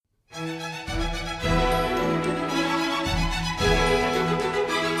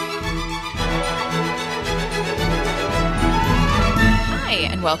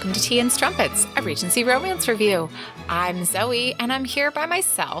and welcome to Tea and Strumpets, a Regency romance review. I'm Zoe, and I'm here by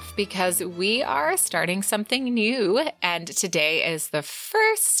myself because we are starting something new, and today is the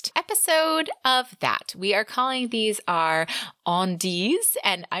first episode of that. We are calling these our On-dits,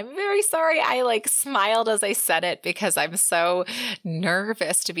 and I'm very sorry I smiled as I said it because I'm so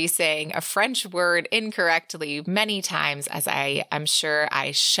nervous to be saying a French word incorrectly many times, as I'm sure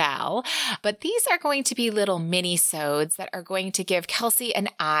I shall. But these are going to be little mini-sodes that are going to give Kelsey and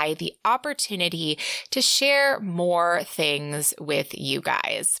I the opportunity to share more things with you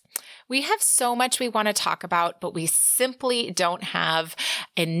guys. We have so much we want to talk about, but we simply don't have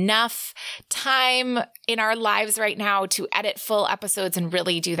enough time in our lives right now to edit full episodes and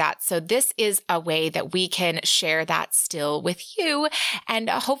really do that. So this is a way that we can share that still with you and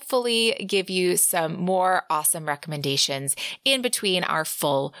hopefully give you some more awesome recommendations in between our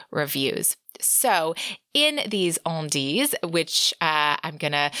full reviews. So in these On-dits, which I'm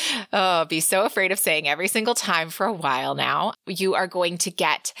going to be so afraid of saying every single time for a while now, you are going to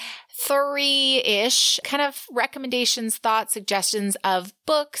get 3-ish kind of recommendations, thoughts, suggestions of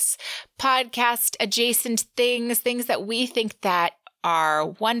books, podcast adjacent things that we think that are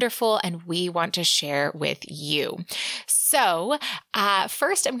wonderful and we want to share with you. So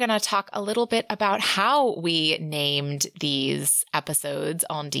first, I'm going to talk a little bit about how we named these episodes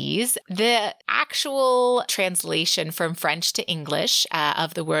On-dits. The actual translation from French to English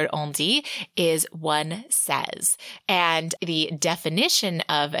of the word On-dit is one says. And the definition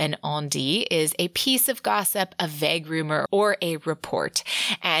of an On-dit is a piece of gossip, a vague rumor, or a report.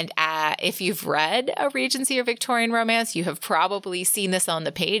 And if you've read a Regency or Victorian romance, you have probably seen this on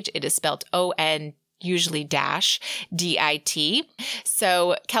the page. It is spelled O-N, usually dash, D-I-T.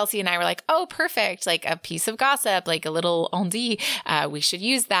 So Kelsey and I were like, oh, perfect. Like a piece of gossip, like a little on-dit. We should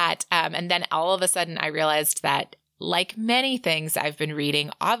use that. And then all of a sudden I realized that like many things I've been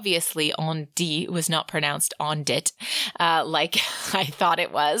reading, obviously on-dit was not pronounced on-dit, like I thought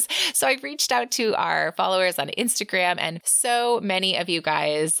it was. So I reached out to our followers on Instagram, and so many of you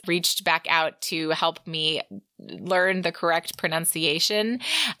guys reached back out to help me learn the correct pronunciation.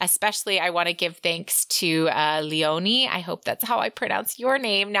 Especially, I want to give thanks to Leonie. I hope that's how I pronounce your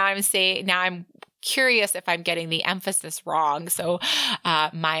name. Now I'm curious if I'm getting the emphasis wrong. So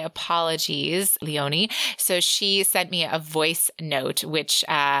my apologies, Leonie. So she sent me a voice note, which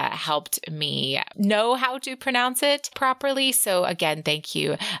helped me know how to pronounce it properly. So again, thank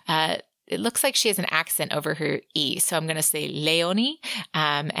you. It looks like she has an accent over her E. So I'm going to say Leonie.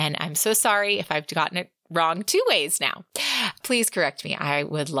 And I'm so sorry if I've gotten it wrong 2 ways now. Please correct me. I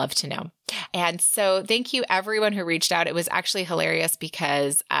would love to know. And so thank you everyone who reached out. It was actually hilarious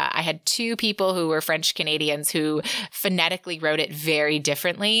because I had 2 people who were French Canadians who phonetically wrote it very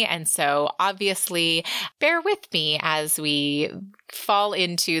differently. And so obviously bear with me as we fall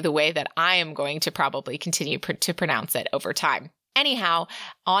into the way that I am going to probably continue to pronounce it over time. Anyhow,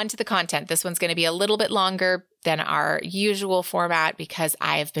 on to the content. This one's going to be a little bit longer than our usual format because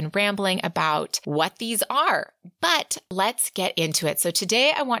I have been rambling about what these are. But let's get into it. So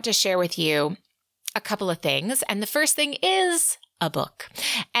today I want to share with you a couple of things. And the first thing is a book.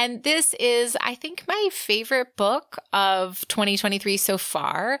 And this is, I think, my favorite book of 2023 so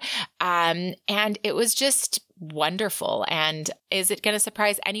far. And it was just wonderful. And is it going to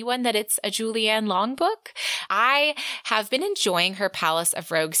surprise anyone that it's a Julianne Long book? I have been enjoying her Palace of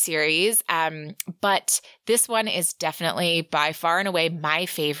Rogues series, but this one is definitely by far and away my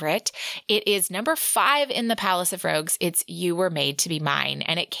favorite. It is number 5 in the Palace of Rogues. It's You Were Made to Be Mine.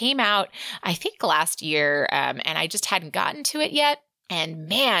 And it came out, I think, last year, and I just hadn't gotten to it yet. And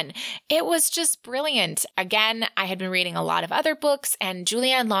man, it was just brilliant. Again, I had been reading a lot of other books, and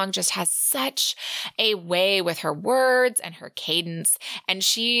Julianne Long just has such a way with her words and her cadence. And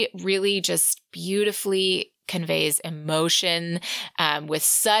she really just beautifully conveys emotion with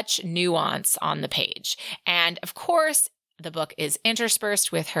such nuance on the page. And of course, the book is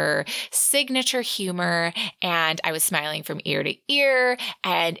interspersed with her signature humor, and I was smiling from ear to ear,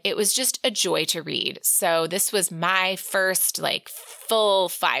 and it was just a joy to read. So this was my first full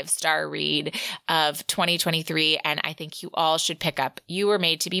 5-star read of 2023, and I think you all should pick up You Were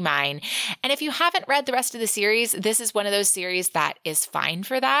Made to Be Mine. And if you haven't read the rest of the series, this is one of those series that is fine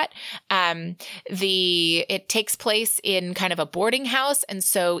for that. It takes place in kind of a boarding house, and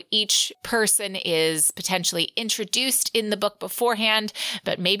so each person is potentially introduced in the book beforehand,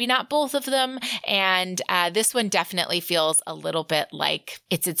 but maybe not both of them. And this one definitely feels a little bit like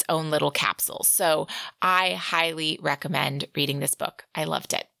it's its own little capsule. So I highly recommend reading this book. I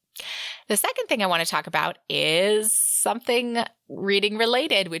loved it. The second thing I want to talk about is something reading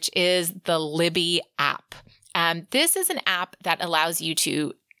related, which is the Libby app. This is an app that allows you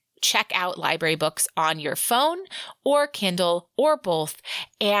to check out library books on your phone or Kindle or both.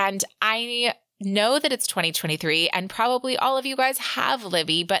 And I know that it's 2023 and probably all of you guys have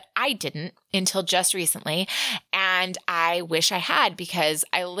Libby, but I didn't until just recently. And I wish I had, because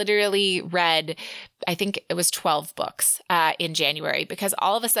I literally read, I think it was 12 books in January, because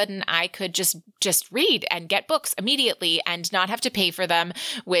all of a sudden I could just read and get books immediately and not have to pay for them,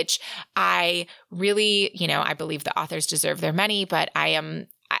 which I really, I believe the authors deserve their money, but I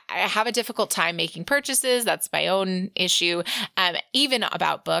have a difficult time making purchases. That's my own issue, even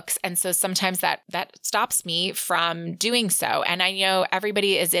about books. And so sometimes that stops me from doing so. And I know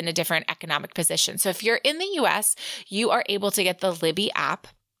everybody is in a different economic position. So if you're in the US, you are able to get the Libby app.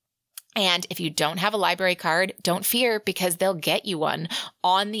 And if you don't have a library card, don't fear, because they'll get you one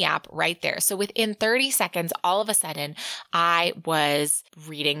on the app right there. So within 30 seconds, all of a sudden, I was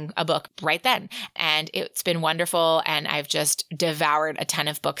reading a book right then. And it's been wonderful. And I've just devoured a ton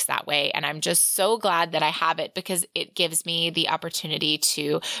of books that way. And I'm just so glad that I have it, because it gives me the opportunity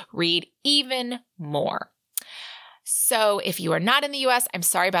to read even more. So if you are not in the US, I'm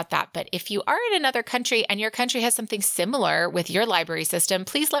sorry about that. But if you are in another country and your country has something similar with your library system,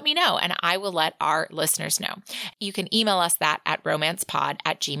 please let me know and I will let our listeners know. You can email us that at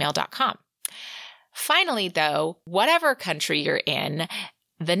romancepod@gmail.com. Finally, though, whatever country you're in,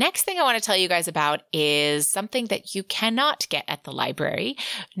 the next thing I want to tell you guys about is something that you cannot get at the library,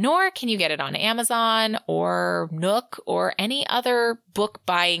 nor can you get it on Amazon or Nook or any other book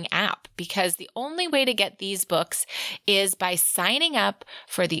buying app, because the only way to get these books is by signing up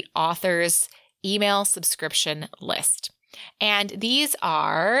for the author's email subscription list. And these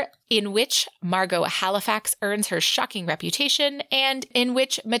are In Which Margot Halifax Earns Her Shocking Reputation and In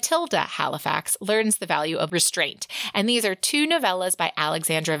Which Matilda Halifax Learns the Value of Restraint. And these are two novellas by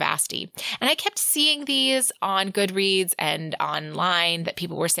Alexandra Vasti. And I kept seeing these on Goodreads and online that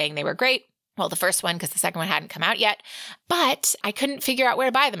people were saying they were great. Well, the first one, because the second one hadn't come out yet, but I couldn't figure out where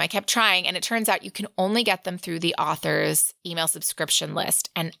to buy them. I kept trying, and it turns out you can only get them through the author's email subscription list.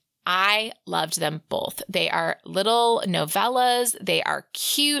 And I loved them both. They are little novellas. They are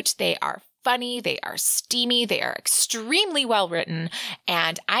cute. They are funny. They are steamy. They are extremely well written.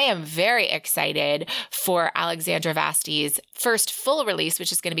 And I am very excited for Alexandra Vasti's first full release,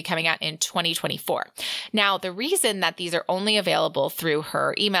 which is going to be coming out in 2024. Now, the reason that these are only available through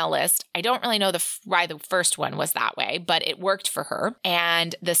her email list, I don't really know why the first one was that way, but it worked for her.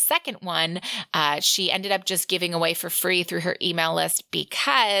 And the second one, she ended up just giving away for free through her email list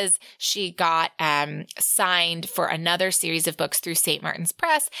because she got signed for another series of books through St. Martin's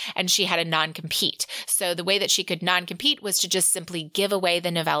Press, and she had a non-compete. So the way that she could non-compete was to just simply give away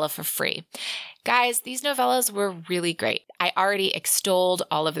the novella for free. Guys, these novellas were really great. I already extolled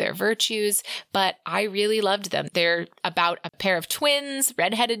all of their virtues, but I really loved them. They're about a pair of twins,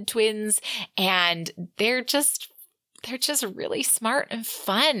 redheaded twins, and they're just really smart and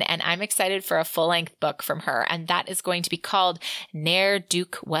fun. And I'm excited for a full-length book from her. And that is going to be called Ne'er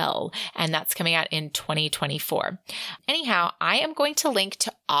Duke Well. And that's coming out in 2024. Anyhow, I am going to link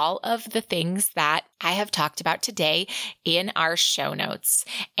to all of the things that I have talked about today in our show notes.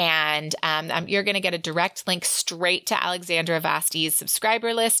 And you're going to get a direct link straight to Alexandra Vasti's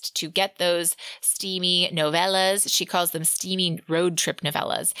subscriber list to get those steamy novellas. She calls them steamy road trip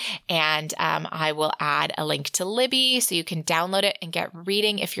novellas. And I will add a link to Libby so you can download it and get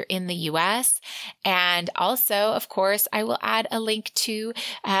reading if you're in the US. And also, of course, I will add a link to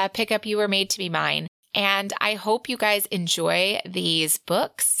Pick Up You Were Made to Be Mine. And I hope you guys enjoy these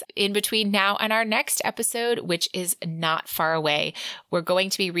books in between now and our next episode, which is not far away. We're going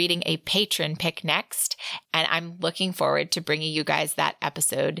to be reading a patron pick next, and I'm looking forward to bringing you guys that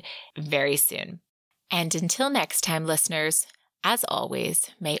episode very soon. And until next time, listeners, as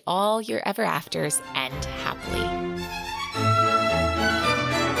always, may all your ever afters end happily.